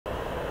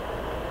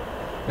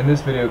In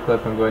this video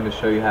clip, I'm going to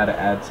show you how to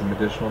add some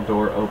additional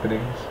door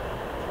openings,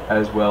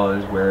 as well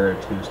as where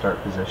to start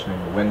positioning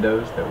the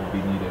windows that will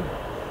be needed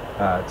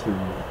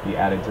to be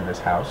added to this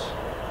house.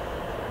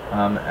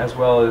 As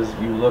well as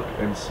you look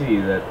and see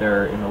that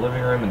there in the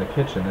living room and the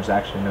kitchen there's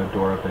actually no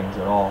door openings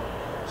at all.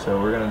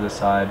 So we're going to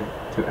decide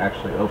to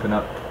actually open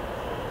up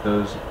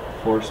those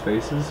floor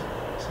spaces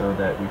so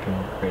that we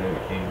can create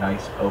a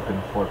nice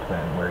open floor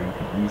plan where you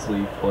can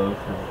easily flow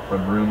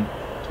from room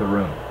to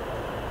room.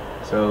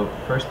 So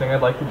first thing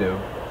I'd like to do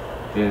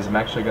is I'm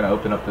actually going to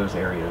open up those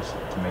areas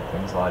to make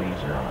things a lot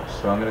easier on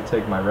us. So I'm going to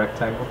take my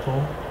rectangle tool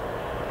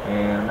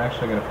and I'm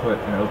actually going to put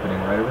an opening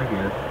right over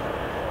here,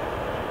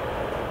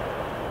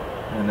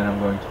 and then I'm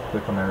going to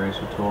click on my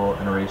eraser tool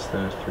and erase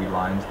those 3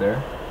 lines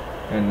there.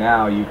 And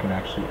now you can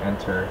actually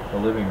enter the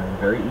living room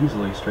very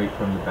easily straight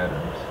from the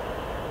bedrooms.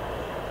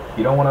 If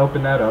you don't want to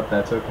open that up,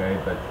 that's okay,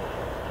 but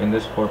in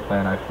this floor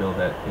plan I feel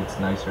that it's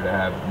nicer to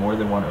have more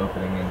than one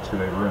opening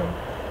into a room,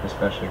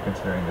 especially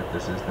considering that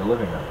this is the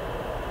living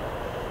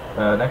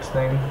room. Next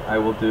thing I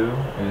will do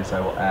is I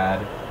will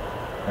add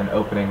an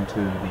opening to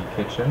the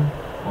kitchen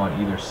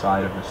on either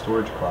side of the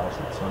storage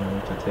closet. So I'm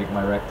going to take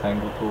my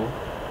rectangle tool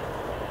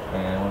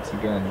and once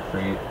again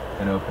create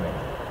an opening.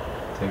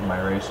 Take my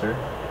eraser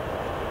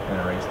and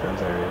erase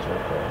those areas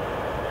right there.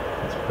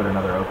 Let's put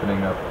another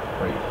opening up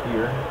right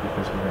here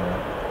because we're going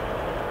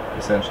to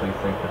essentially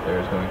think that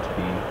there's going to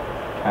be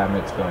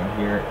cabinets going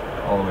here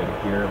all the way to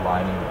here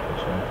lining the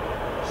kitchen.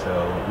 So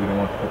we don't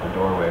want to put the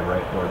doorway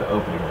right, or the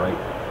opening right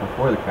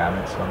before the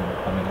cabinet, so I'm going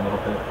to come in a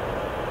little bit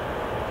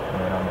and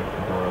then I'll make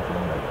the door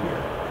opening right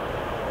here.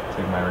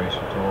 Take my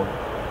eraser tool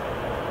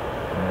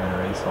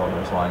and erase all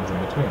those lines in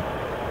between.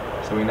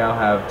 So we now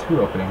have 2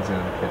 openings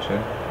into the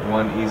kitchen,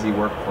 one easy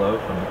workflow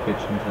from the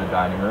kitchen to the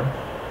dining room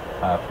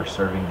for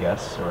serving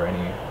guests or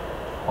any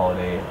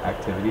holiday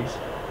activities,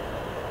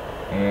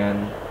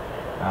 and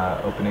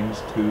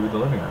openings to the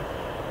living room.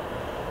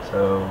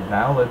 So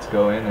now let's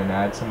go in and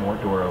add some more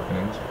door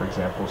openings. For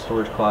example,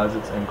 storage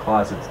closets and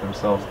closets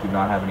themselves do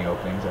not have any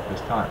openings at this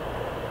time.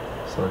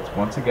 So let's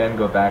once again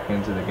go back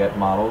into the Get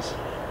Models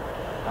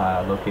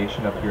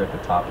location up here at the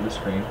top of the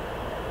screen.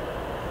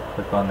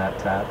 Click on that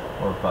tab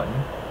or button,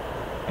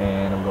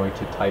 and I'm going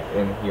to type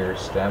in here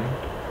STEM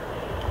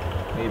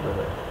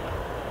neighborhood.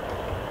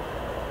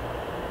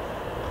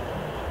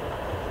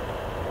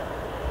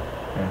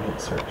 And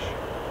hit search.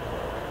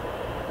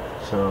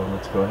 So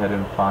let's go ahead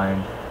and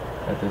find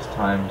at this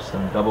time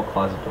some double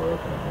closet door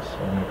openings. So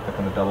I'm going to click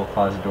on the double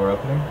closet door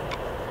opening,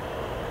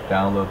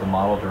 download the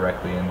model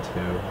directly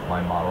into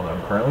my model that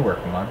I'm currently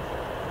working on,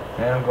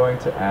 and I'm going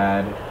to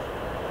add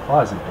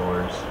closet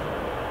doors.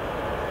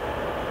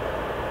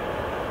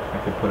 I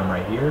could put them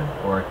right here,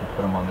 or I can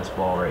put them on this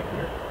wall right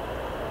here.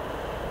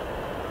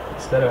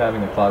 Instead of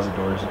having the closet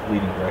doors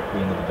leading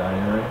directly into the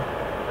dining room,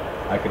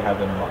 I could have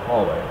them in the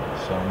hallway.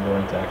 So I'm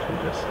going to actually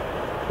just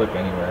click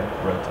anywhere,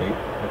 rotate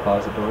the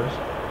closet doors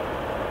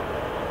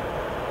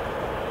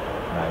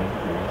 90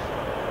 degrees,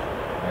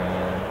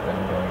 and then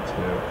I'm going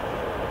to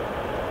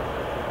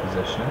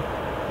position it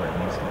where it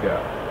needs to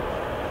go.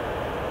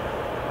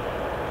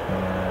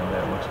 And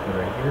that looks good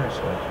right here,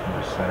 so I can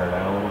just center it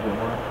out a little bit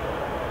more.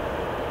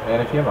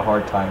 And if you have a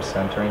hard time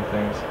centering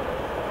things,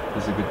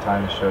 this is a good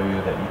time to show you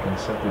that you can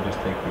simply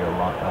just take your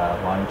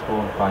line tool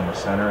and find the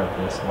center of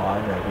this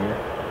line right here.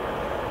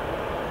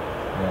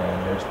 And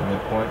there's the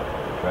midpoint,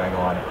 drag a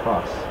line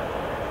across.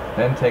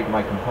 Then take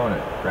my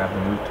component, grab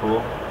the Move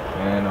tool,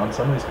 and on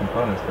some of these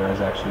components there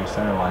is actually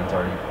center lines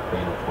already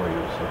created for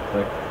you. So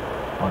click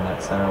on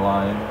that center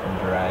line and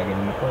drag it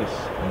into place.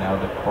 And now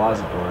the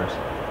closet doors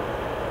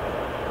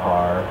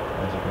are,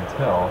 as you can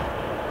tell,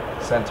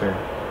 centered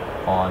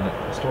on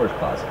the storage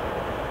closet.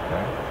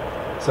 Okay?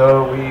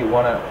 So we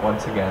want to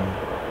once again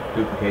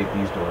duplicate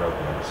these door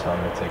openings. So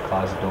I'm going to take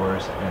closet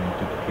doors and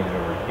duplicate it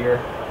over here.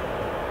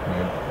 I'm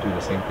going to do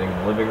the same thing in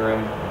the living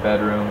room, the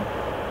bedroom,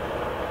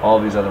 all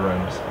these other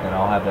rooms, and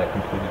I'll have that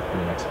completed for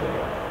the next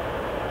video.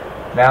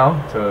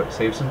 Now, to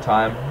save some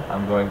time,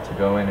 I'm going to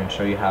go in and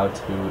show you how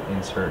to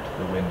insert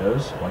the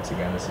windows. Once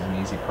again, this is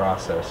an easy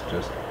process.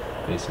 Just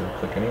basically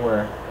click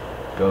anywhere,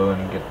 go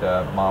and get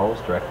the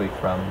models directly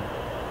from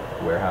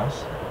the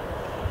warehouse,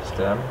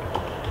 STEM,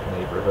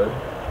 neighborhood,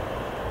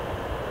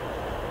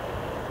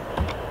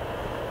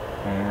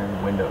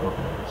 and window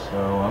openings.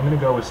 So I'm going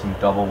to go with some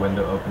double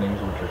window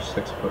openings, which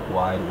are 6-foot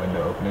wide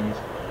window openings.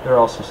 There are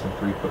also some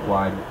 3-foot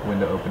wide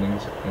window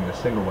openings in the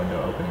single window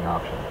opening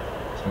option.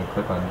 So I'm going to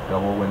click on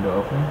double window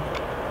opening,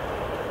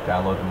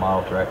 download the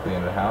model directly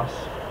into the house,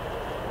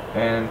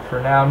 and for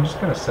now I'm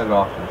just going to set it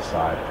off to the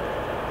side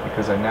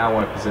because I now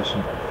want to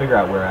figure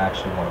out where I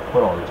actually want to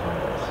put all these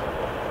windows.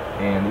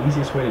 And the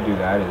easiest way to do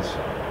that is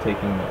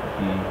taking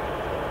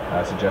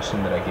the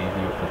suggestion that I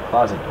gave you for the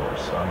closet doors.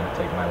 So I'm going to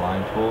take my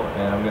line tool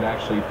and I'm going to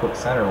actually put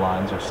center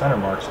lines or center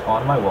marks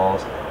on my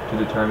walls to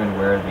determine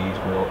where these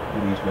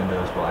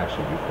windows will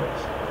actually be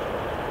placed.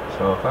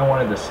 So if I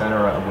wanted to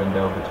center a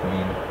window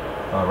between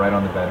right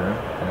on the bedroom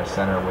and a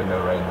center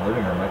window right in the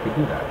living room, I could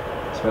do that,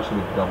 especially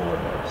with double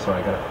windows. So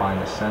I got to find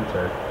the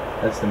center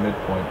That's the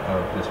midpoint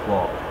of this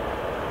wall.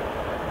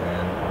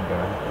 And I'm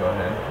going to go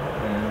ahead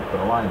and put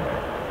a line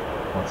there.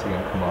 Once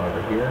again, come on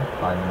over here,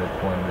 find the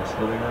midpoint of this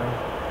living room.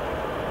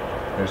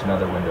 There's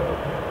another window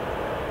opening.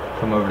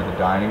 Come over to the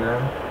dining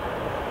room,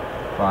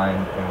 find,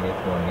 and we have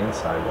to go on the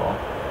inside wall.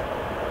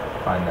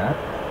 Find that.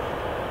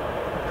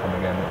 Come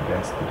again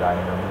against the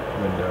dining room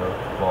window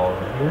wall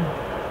over here.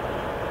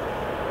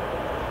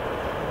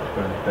 Let's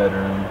go to the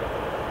bedroom,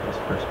 this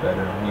first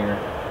bedroom here.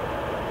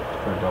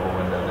 Let's put a double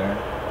window there.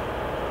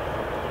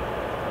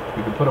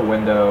 We could put a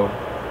window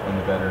in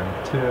the bedroom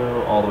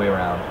too, all the way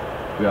around.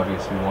 We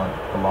obviously want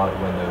a lot of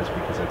windows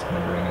because it's going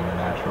to bring in the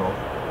natural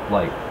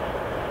light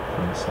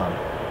from the sun.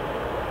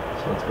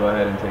 So let's go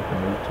ahead and take the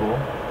move tool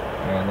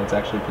and let's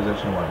actually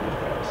position one of these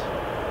guys.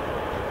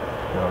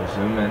 Go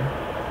zoom in,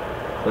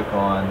 click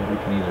on, we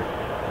can either,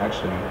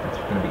 actually it's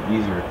going to be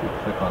easier if we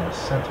click on the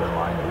center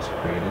line that was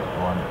created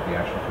on the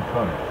actual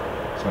component.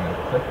 So I'm going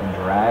to click and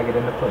drag it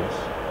into place.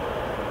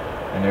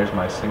 And there's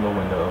my single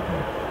window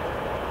opening.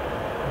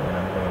 And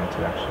I'm going to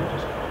actually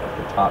just, at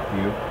the top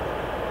view,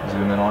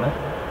 zoom in on it,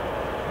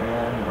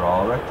 and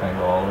draw a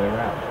rectangle all the way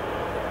around.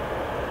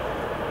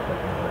 Click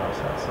anywhere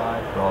else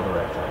outside, draw the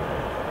rectangle.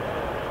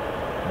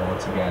 And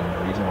once again,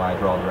 the reason why I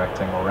draw the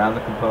rectangle around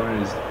the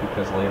component is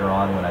because later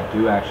on, when I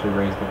do actually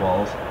raise the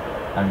walls,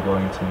 I'm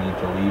going to need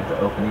to leave the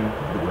opening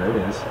where it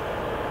is,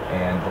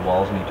 and the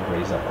walls need to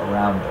raise up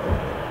around the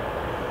opening.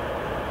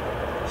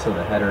 So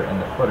the header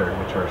and the footer,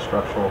 which are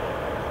structural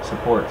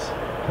supports,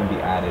 can be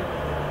added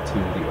to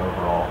the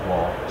overall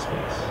wall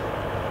space,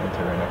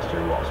 interior and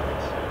exterior wall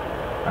space.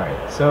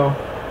 Alright, so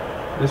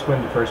this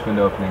first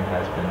window opening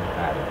has been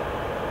added.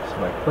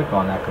 So if I click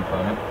on that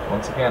component,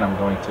 once again I'm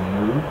going to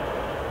move,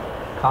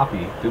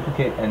 copy,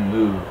 duplicate and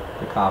move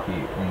the copy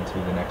into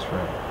the next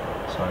room.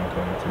 So I'm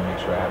going to make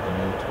sure I have the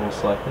move tool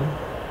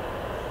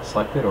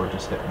selected, or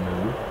just hit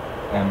move,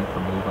 M for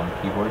move on the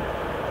keyboard.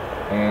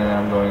 And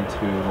I'm going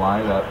to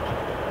line it up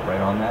right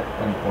on that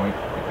endpoint,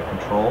 hit the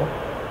control,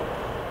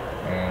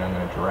 and I'm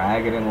going to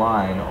drag it in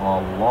line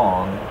all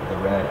along the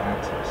red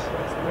axis.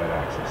 That's the red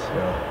axis.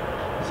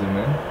 So zoom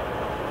in,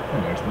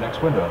 and there's the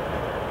next window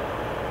opening.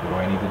 What do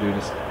I need to do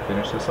to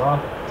finish this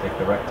off? Take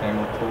the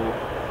rectangle tool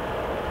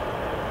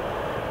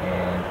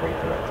and create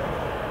the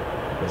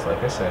rectangle. Because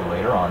like I said,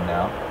 later on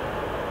now,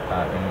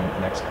 in the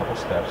next couple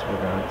steps,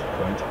 we're going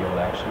to be able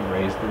to actually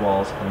raise the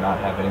walls and not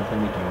have anything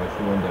to do with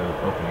the window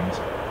openings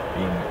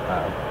being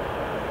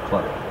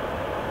cluttered.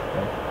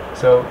 Okay?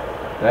 So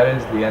that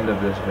is the end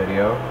of this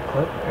video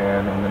clip,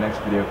 and in the next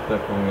video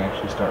clip, when we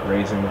actually start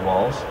raising the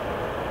walls,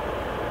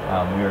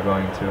 we are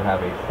going to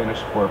have a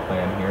finished floor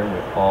plan here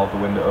with all the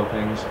window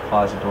openings,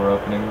 closet door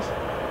openings,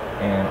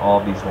 and all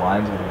of these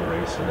lines will be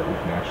erased so that we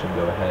can actually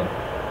go ahead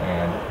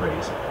and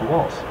raise the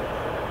walls.